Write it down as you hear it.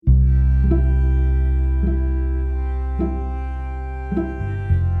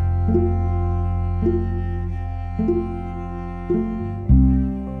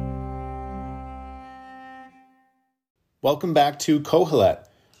Welcome back to Kohelet.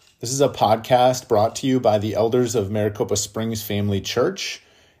 This is a podcast brought to you by the elders of Maricopa Springs Family Church.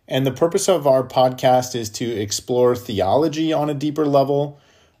 And the purpose of our podcast is to explore theology on a deeper level,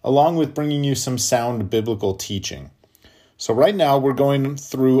 along with bringing you some sound biblical teaching. So right now we're going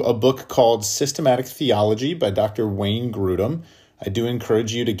through a book called Systematic Theology by Dr. Wayne Grudem. I do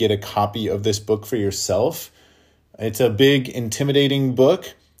encourage you to get a copy of this book for yourself. It's a big, intimidating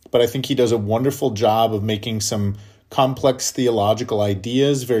book, but I think he does a wonderful job of making some complex theological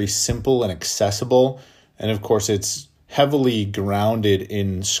ideas very simple and accessible. And of course, it's heavily grounded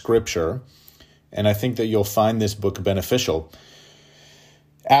in Scripture. And I think that you'll find this book beneficial.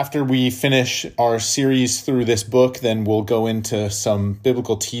 After we finish our series through this book, then we'll go into some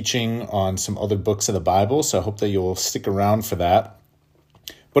biblical teaching on some other books of the Bible. So I hope that you'll stick around for that.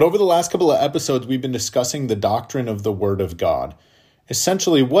 But over the last couple of episodes, we've been discussing the doctrine of the Word of God.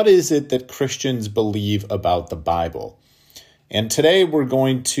 Essentially, what is it that Christians believe about the Bible? And today we're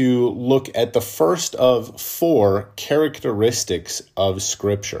going to look at the first of 4 characteristics of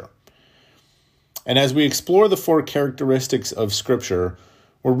Scripture. And as we explore the 4 characteristics of Scripture,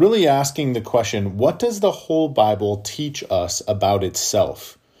 we're really asking the question, what does the whole Bible teach us about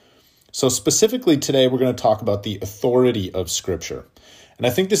itself? So specifically today, we're going to talk about the authority of Scripture. And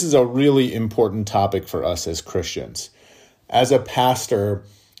I think this is a really important topic for us as Christians. As a pastor,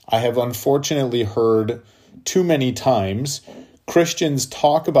 I have unfortunately heard too many times Christians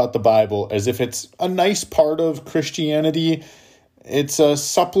talk about the Bible as if it's a nice part of Christianity. It's a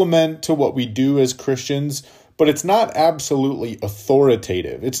supplement to what we do as Christians, but it's not absolutely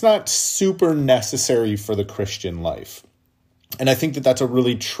authoritative. It's not super necessary for the Christian life. And I think that that's a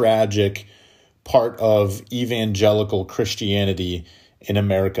really tragic part of evangelical Christianity in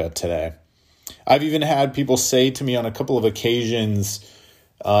America today. I've even had people say to me on a couple of occasions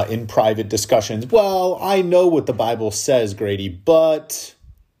in private discussions, well, I know what the Bible says, Grady, but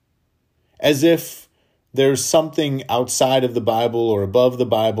as if there's something outside of the Bible or above the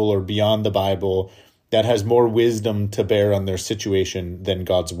Bible or beyond the Bible that has more wisdom to bear on their situation than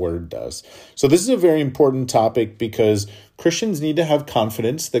God's Word does. So this is a very important topic because Christians need to have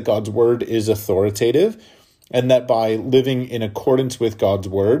confidence that God's Word is authoritative and that by living in accordance with God's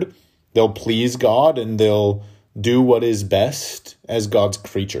Word, they'll please God and they'll do what is best as God's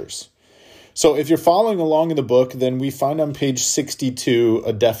creatures. So if you're following along in the book, then we find on page 62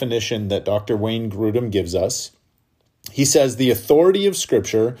 a definition that Dr. Wayne Grudem gives us. He says, the authority of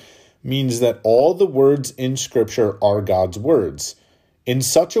Scripture means that all the words in Scripture are God's words, in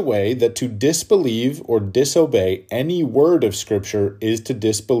such a way that to disbelieve or disobey any word of Scripture is to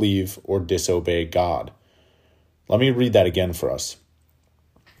disbelieve or disobey God. Let me read that again for us.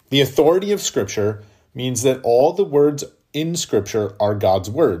 The authority of Scripture means that all the words in Scripture are God's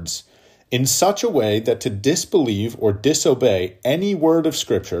words, in such a way that to disbelieve or disobey any word of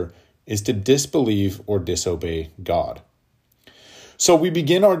Scripture is to disbelieve or disobey God. So we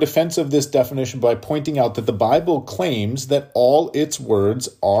begin our defense of this definition by pointing out that the Bible claims that all its words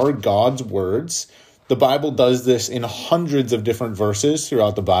are God's words. The Bible does this in hundreds of different verses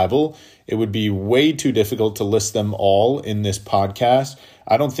throughout the Bible. It would be way too difficult to list them all in this podcast.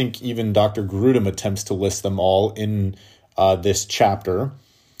 I don't think even Dr. Grudem attempts to list them all in this chapter.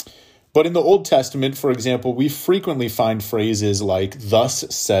 But in the Old Testament, for example, we frequently find phrases like, thus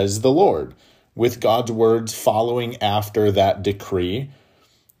says the Lord, with God's words following after that decree.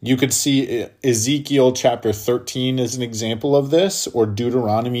 You could see Ezekiel chapter 13 as an example of this, or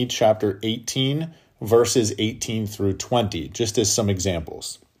Deuteronomy chapter 18, verses 18 through 20, just as some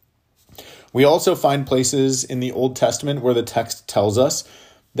examples. We also find places in the Old Testament where the text tells us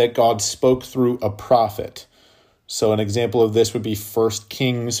that God spoke through a prophet. So an example of this would be 1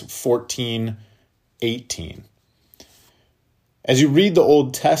 Kings 14:18. As you read the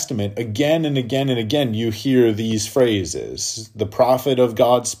Old Testament, again and again and again, you hear these phrases. The prophet of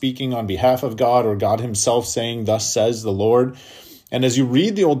God speaking on behalf of God, or God himself saying, thus says the Lord. And as you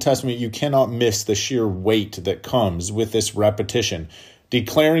read the Old Testament, you cannot miss the sheer weight that comes with this repetition,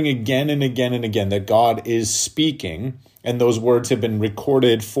 declaring again and again and again that God is speaking, and those words have been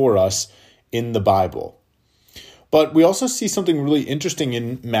recorded for us in the Bible. But we also see something really interesting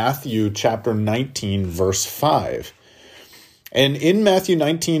in Matthew chapter 19, verse 5. And in Matthew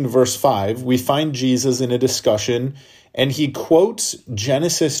 19, verse 5, we find Jesus in a discussion, and he quotes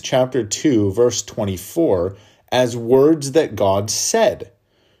Genesis chapter 2, verse 24, as words that God said.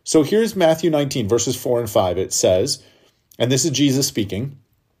 So here's Matthew 19, verses 4 and 5. It says, and this is Jesus speaking,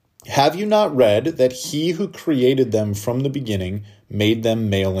 have you not read that he who created them from the beginning made them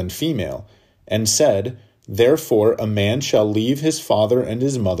male and female, and said, therefore a man shall leave his father and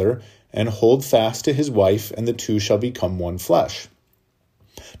his mother, and hold fast to his wife, and the two shall become one flesh.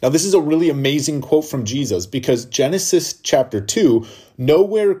 Now, this is a really amazing quote from Jesus, because Genesis chapter 2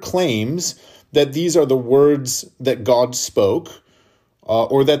 nowhere claims that these are the words that God spoke,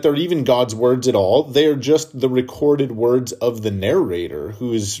 or that they're even God's words at all. They are just the recorded words of the narrator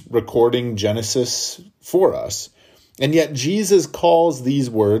who is recording Genesis for us. And yet Jesus calls these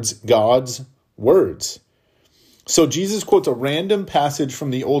words God's words. So Jesus quotes a random passage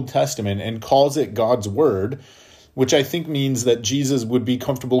from the Old Testament and calls it God's word, which I think means that Jesus would be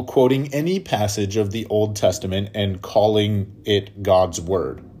comfortable quoting any passage of the Old Testament and calling it God's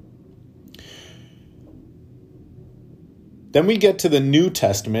word. Then we get to the New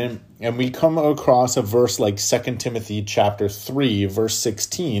Testament, and we come across a verse like 2 Timothy chapter 3, verse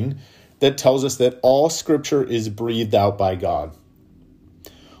 16, that tells us that all Scripture is breathed out by God.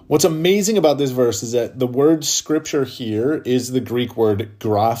 What's amazing about this verse is that the word Scripture here is the Greek word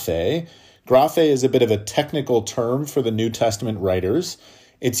graphe. Graphe is a bit of a technical term for the New Testament writers.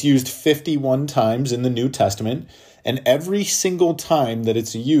 It's used 51 times in the New Testament, and every single time that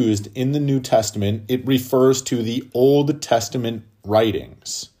it's used in the New Testament, it refers to the Old Testament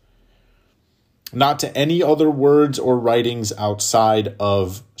writings, not to any other words or writings outside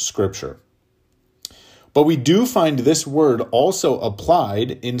of Scripture. But we do find this word also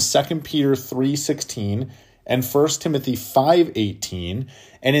applied in 2 Peter 3:16 and 1 Timothy 5:18,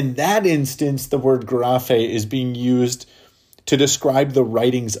 and in that instance, the word graphe is being used to describe the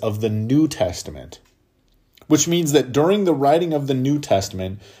writings of the New Testament, which means that during the writing of the New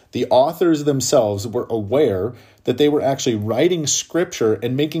Testament, the authors themselves were aware that they were actually writing Scripture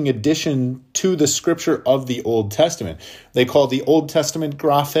and making addition to the Scripture of the Old Testament. They call the Old Testament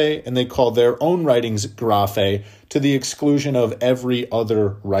graphe, and they call their own writings graphe, to the exclusion of every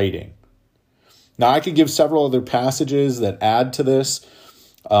other writing. Now, I could give several other passages that add to this,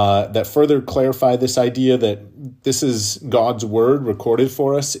 that further clarify this idea that this is God's word recorded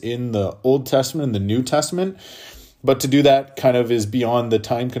for us in the Old Testament and the New Testament. But to do that kind of is beyond the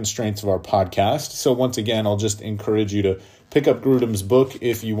time constraints of our podcast. So once again, I'll just encourage you to pick up Grudem's book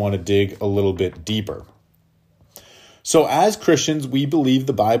if you want to dig a little bit deeper. So as Christians, we believe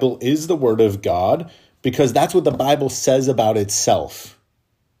the Bible is the word of God because that's what the Bible says about itself.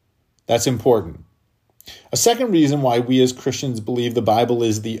 That's important. A second reason why we as Christians believe the Bible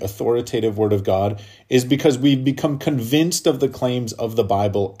is the authoritative word of God is because we've become convinced of the claims of the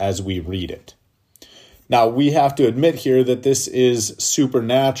Bible as we read it. Now, we have to admit here that this is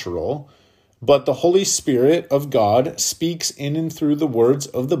supernatural, but the Holy Spirit of God speaks in and through the words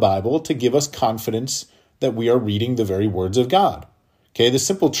of the Bible to give us confidence that we are reading the very words of God. Okay, the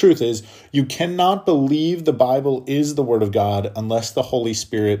simple truth is you cannot believe the Bible is the word of God unless the Holy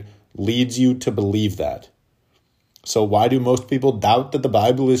Spirit leads you to believe that. So why do most people doubt that the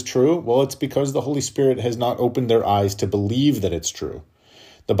Bible is true? Well, it's because the Holy Spirit has not opened their eyes to believe that it's true.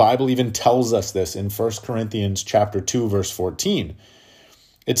 The Bible even tells us this in 1 Corinthians chapter 2, verse 14.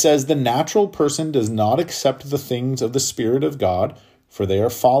 It says, "The natural person does not accept the things of the Spirit of God, for they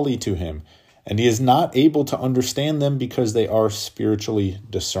are folly to him, and he is not able to understand them because they are spiritually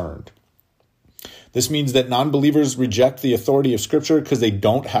discerned." This means that non-believers reject the authority of Scripture because they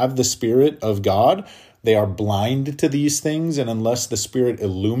don't have the Spirit of God. They are blind to these things, and unless the Spirit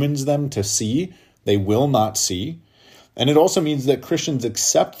illumines them to see, they will not see. And it also means that Christians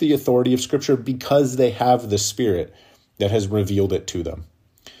accept the authority of Scripture because they have the Spirit that has revealed it to them.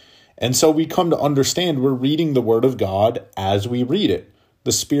 And so we come to understand we're reading the Word of God as we read it.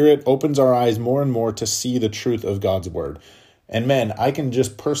 The Spirit opens our eyes more and more to see the truth of God's Word. And man, I can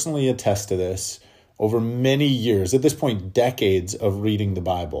just personally attest to this over many years, at this point, decades of reading the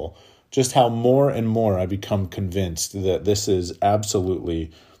Bible, just how more and more I become convinced that this is absolutely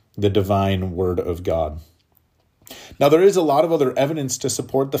the divine Word of God. Now, there is a lot of other evidence to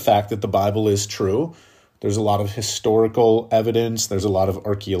support the fact that the Bible is true. There's a lot of historical evidence. There's a lot of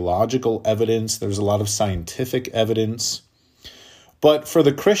archaeological evidence. There's a lot of scientific evidence. But for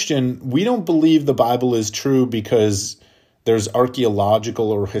the Christian, we don't believe the Bible is true because there's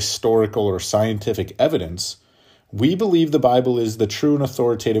archaeological or historical or scientific evidence. We believe the Bible is the true and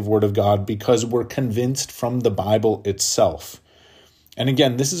authoritative Word of God because we're convinced from the Bible itself. And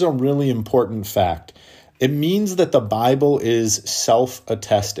again, this is a really important fact. It means that the Bible is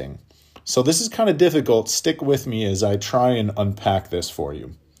self-attesting. So this is kind of difficult. Stick with me as I try and unpack this for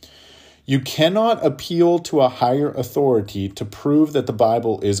you. You cannot appeal to a higher authority to prove that the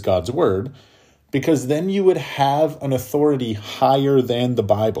Bible is God's word, because then you would have an authority higher than the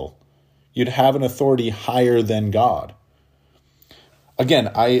Bible. You'd have an authority higher than God.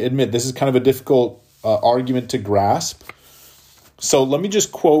 Again, I admit this is kind of a difficult argument to grasp. So let me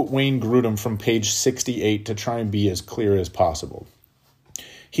just quote Wayne Grudem from page 68 to try and be as clear as possible.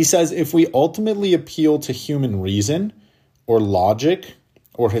 He says, if we ultimately appeal to human reason or logic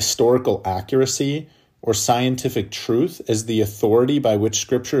or historical accuracy or scientific truth as the authority by which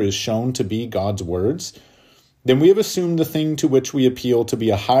Scripture is shown to be God's words, then we have assumed the thing to which we appeal to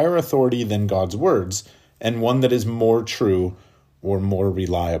be a higher authority than God's words, and one that is more true or more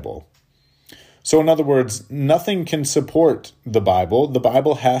reliable. So in other words, nothing can support the Bible. The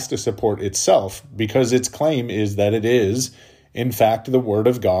Bible has to support itself because its claim is that it is, in fact, the Word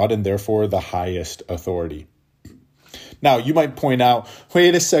of God and therefore the highest authority. Now, you might point out,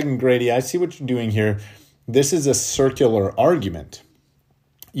 wait a second, Grady, I see what you're doing here. This is a circular argument.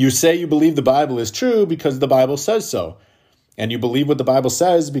 You say you believe the Bible is true because the Bible says so. And you believe what the Bible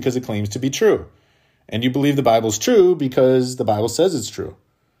says because it claims to be true. And you believe the Bible is true because the Bible says it's true.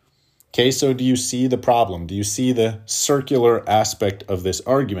 Okay, so do you see the problem? Do you see the circular aspect of this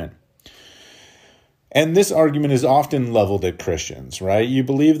argument? And this argument is often leveled at Christians, right? You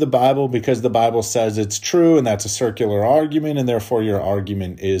believe the Bible because the Bible says it's true, and that's a circular argument, and therefore your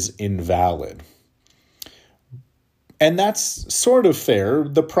argument is invalid. And that's sort of fair.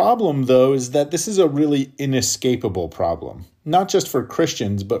 The problem, though, is that this is a really inescapable problem, not just for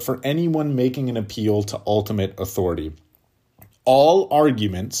Christians, but for anyone making an appeal to ultimate authority. All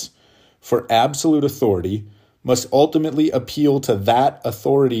arguments for absolute authority must ultimately appeal to that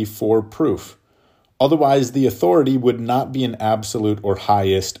authority for proof. Otherwise, the authority would not be an absolute or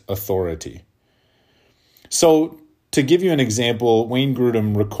highest authority. So, to give you an example, Wayne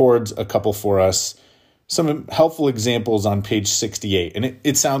Grudem records a couple for us, some helpful examples on page 68, and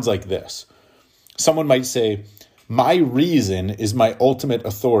it sounds like this. Someone might say, my reason is my ultimate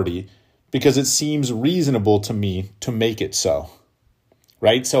authority because it seems reasonable to me to make it so,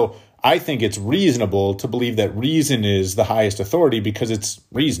 right? So I think it's reasonable to believe that reason is the highest authority because it's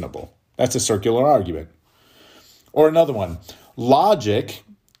reasonable. That's a circular argument. Or another one, a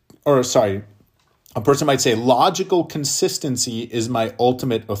person might say logical consistency is my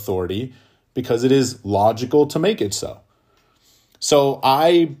ultimate authority because it is logical to make it so. So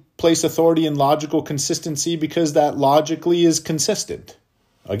I place authority in logical consistency because that logically is consistent.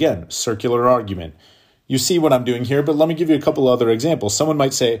 Again, circular argument. You see what I'm doing here, but let me give you a couple other examples. Someone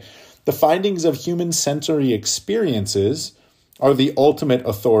might say the findings of human sensory experiences are the ultimate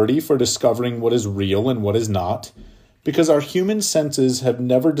authority for discovering what is real and what is not, because our human senses have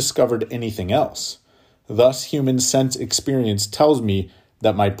never discovered anything else. Thus, human sense experience tells me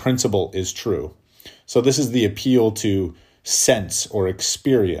that my principle is true. So this is the appeal to sense or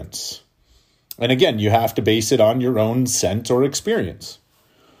experience. And again, you have to base it on your own sense or experience.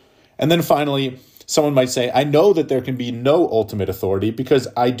 And then finally, someone might say, I know that there can be no ultimate authority because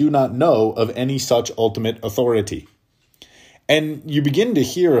I do not know of any such ultimate authority. And you begin to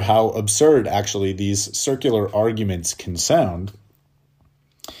hear how absurd, actually, these circular arguments can sound.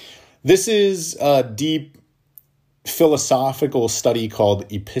 This is a deep philosophical study called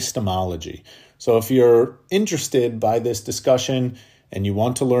epistemology. So if you're interested by this discussion and you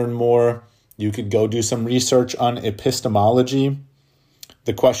want to learn more, you could go do some research on epistemology,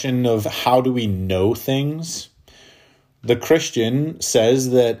 the question of how do we know things. The Christian says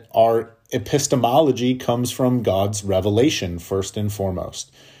that our epistemology comes from God's revelation, first and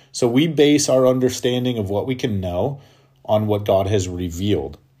foremost. So we base our understanding of what we can know on what God has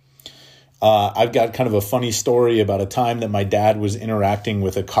revealed. I've got kind of a funny story about a time that my dad was interacting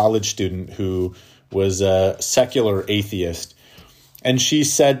with a college student who was a secular atheist. And she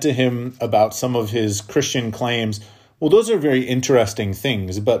said to him about some of his Christian claims, well, those are very interesting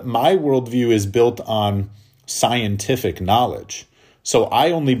things, but my worldview is built on scientific knowledge. So I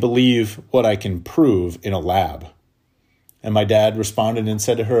only believe what I can prove in a lab. And my dad responded and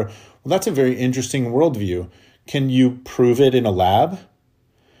said to her, well, that's a very interesting worldview. Can you prove it in a lab?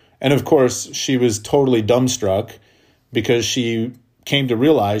 And of course, she was totally dumbstruck because she came to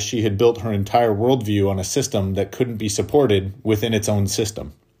realize she had built her entire worldview on a system that couldn't be supported within its own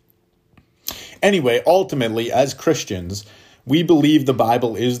system. Anyway, ultimately, as Christians, we believe the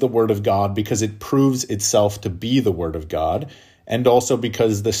Bible is the Word of God because it proves itself to be the Word of God, and also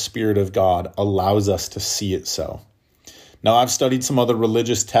because the Spirit of God allows us to see it so. Now, I've studied some other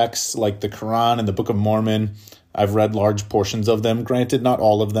religious texts like the Quran and the Book of Mormon. I've read large portions of them, granted not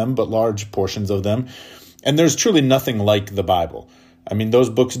all of them, but large portions of them. And there's truly nothing like the Bible. I mean, those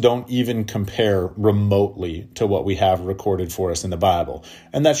books don't even compare remotely to what we have recorded for us in the Bible.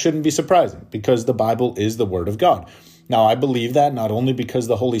 And that shouldn't be surprising because the Bible is the Word of God. Now, I believe that not only because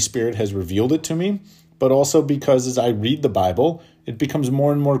the Holy Spirit has revealed it to me, but also because as I read the Bible, it becomes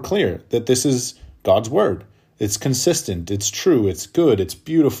more and more clear that this is God's Word. It's consistent, it's true, it's good, it's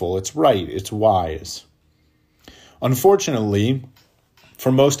beautiful, it's right, it's wise. Unfortunately,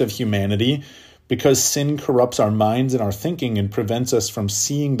 for most of humanity, because sin corrupts our minds and our thinking and prevents us from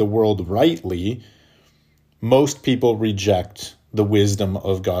seeing the world rightly, most people reject the wisdom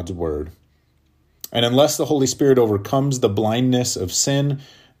of God's word. And unless the Holy Spirit overcomes the blindness of sin,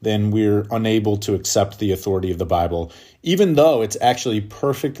 then we're unable to accept the authority of the Bible, even though it's actually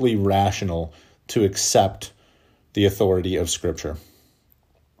perfectly rational to accept the authority of Scripture.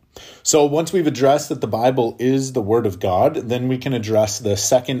 So once we've addressed that the Bible is the Word of God, then we can address the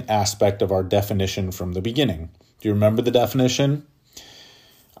second aspect of our definition from the beginning. Do you remember the definition?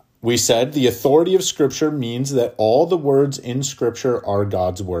 We said the authority of Scripture means that all the words in Scripture are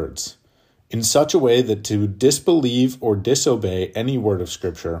God's words, in such a way that to disbelieve or disobey any word of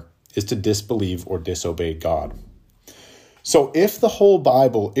Scripture is to disbelieve or disobey God. So if the whole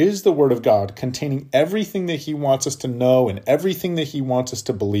Bible is the Word of God, containing everything that He wants us to know and everything that He wants us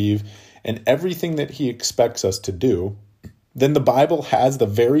to believe and everything that He expects us to do, then the Bible has the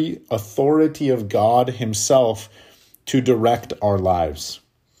very authority of God Himself to direct our lives.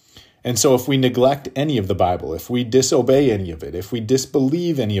 And so if we neglect any of the Bible, if we disobey any of it, if we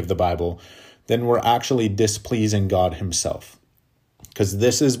disbelieve any of the Bible, then we're actually displeasing God Himself. Because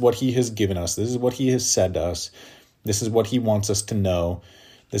this is what He has given us. This is what He has said to us. This is what He wants us to know.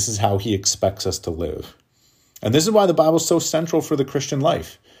 This is how He expects us to live. And this is why the Bible is so central for the Christian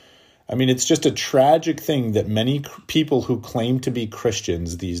life. I mean, it's just a tragic thing that many people who claim to be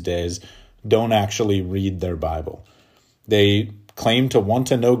Christians these days don't actually read their Bible. They claim to want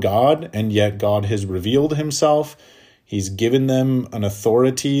to know God, and yet God has revealed Himself. He's given them an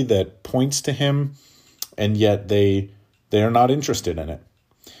authority that points to Him, and yet they are not interested in it.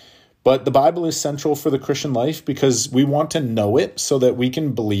 But the Bible is central for the Christian life because we want to know it so that we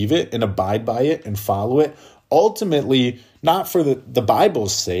can believe it and abide by it and follow it. Ultimately, not for the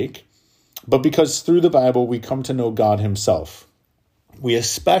Bible's sake, but because through the Bible we come to know God Himself. We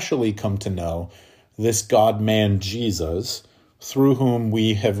especially come to know this God-man Jesus, through whom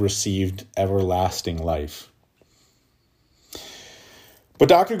we have received everlasting life. But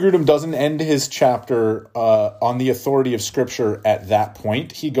Dr. Grudem doesn't end his chapter on the authority of Scripture at that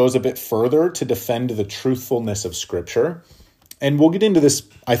point. He goes a bit further to defend the truthfulness of Scripture. And we'll get into this,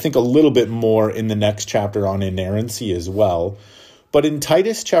 I think, a little bit more in the next chapter on inerrancy as well. But in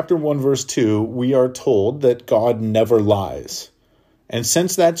Titus chapter 1, verse 2, we are told that God never lies. And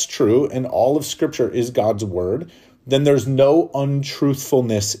since that's true and all of Scripture is God's word, then there's no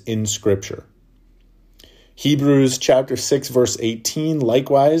untruthfulness in Scripture. Hebrews chapter 6, verse 18,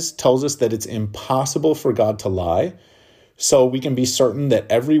 likewise tells us that it's impossible for God to lie. So we can be certain that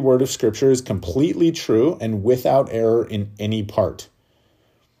every word of Scripture is completely true and without error in any part.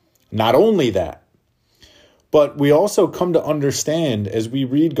 Not only that, but we also come to understand as we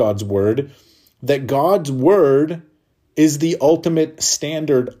read God's word that God's word is the ultimate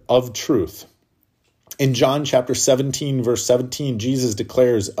standard of truth. In John chapter 17, verse 17, Jesus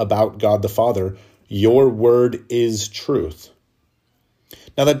declares about God the Father, "Your word is truth."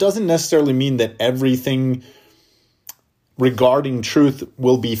 Now, that doesn't necessarily mean that everything regarding truth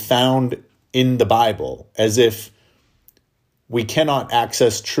will be found in the Bible, as if we cannot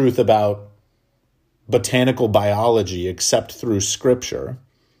access truth about botanical biology except through Scripture.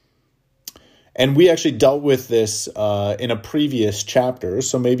 And we actually dealt with this in a previous chapter,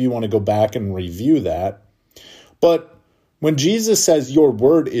 so maybe you want to go back and review that. But when Jesus says your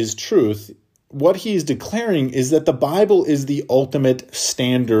word is truth, what he's declaring is that the Bible is the ultimate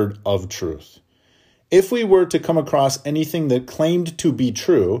standard of truth. If we were to come across anything that claimed to be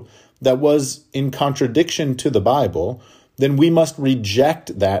true that was in contradiction to the Bible, then we must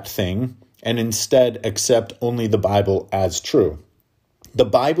reject that thing and instead accept only the Bible as true. The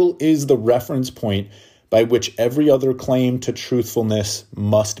Bible is the reference point by which every other claim to truthfulness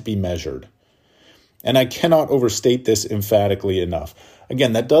must be measured. And I cannot overstate this emphatically enough.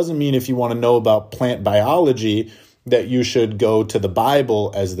 Again, that doesn't mean if you want to know about plant biology that you should go to the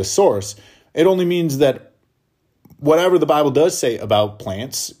Bible as the source. It only means that whatever the Bible does say about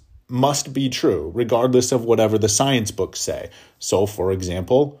plants must be true, regardless of whatever the science books say. So, for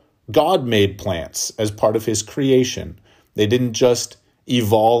example, God made plants as part of His creation. They didn't just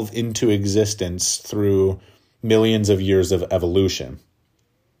evolve into existence through millions of years of evolution.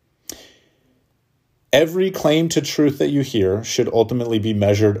 Every claim to truth that you hear should ultimately be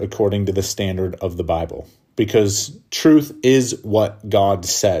measured according to the standard of the Bible, because truth is what God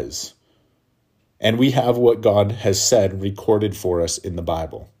says. And we have what God has said recorded for us in the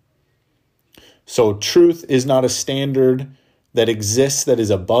Bible. So truth is not a standard that exists that is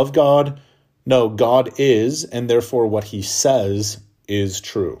above God, No, God is, and therefore what he says is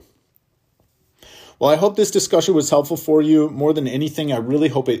true. Well, I hope this discussion was helpful for you. More than anything, I really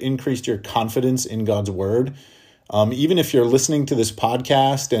hope it increased your confidence in God's word. Even if you're listening to this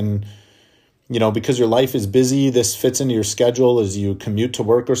podcast and, because your life is busy, this fits into your schedule as you commute to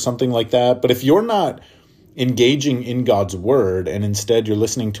work or something like that. But if you're not engaging in God's word and instead you're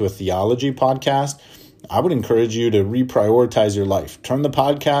listening to a theology podcast, I would encourage you to reprioritize your life. Turn the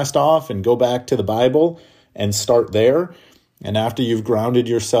podcast off and go back to the Bible and start there. And after you've grounded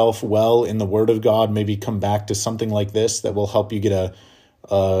yourself well in the Word of God, maybe come back to something like this that will help you get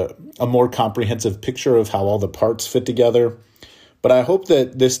a more comprehensive picture of how all the parts fit together. But I hope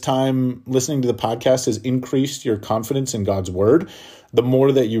that this time listening to the podcast has increased your confidence in God's Word. The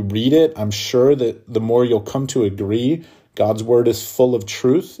more that you read it, I'm sure that the more you'll come to agree God's Word is full of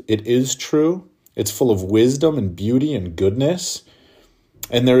truth. It is true. It's full of wisdom and beauty and goodness.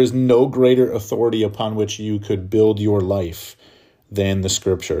 And there is no greater authority upon which you could build your life than the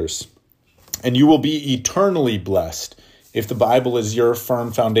Scriptures. And you will be eternally blessed if the Bible is your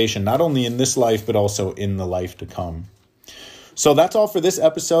firm foundation, not only in this life, but also in the life to come. So that's all for this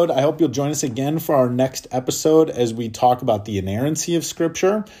episode. I hope you'll join us again for our next episode as we talk about the inerrancy of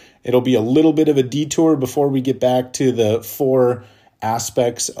Scripture. It'll be a little bit of a detour before we get back to the 4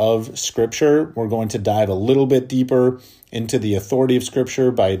 aspects of Scripture. We're going to dive a little bit deeper into the authority of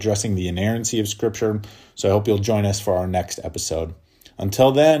Scripture by addressing the inerrancy of Scripture. So I hope you'll join us for our next episode.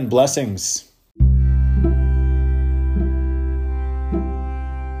 Until then, blessings.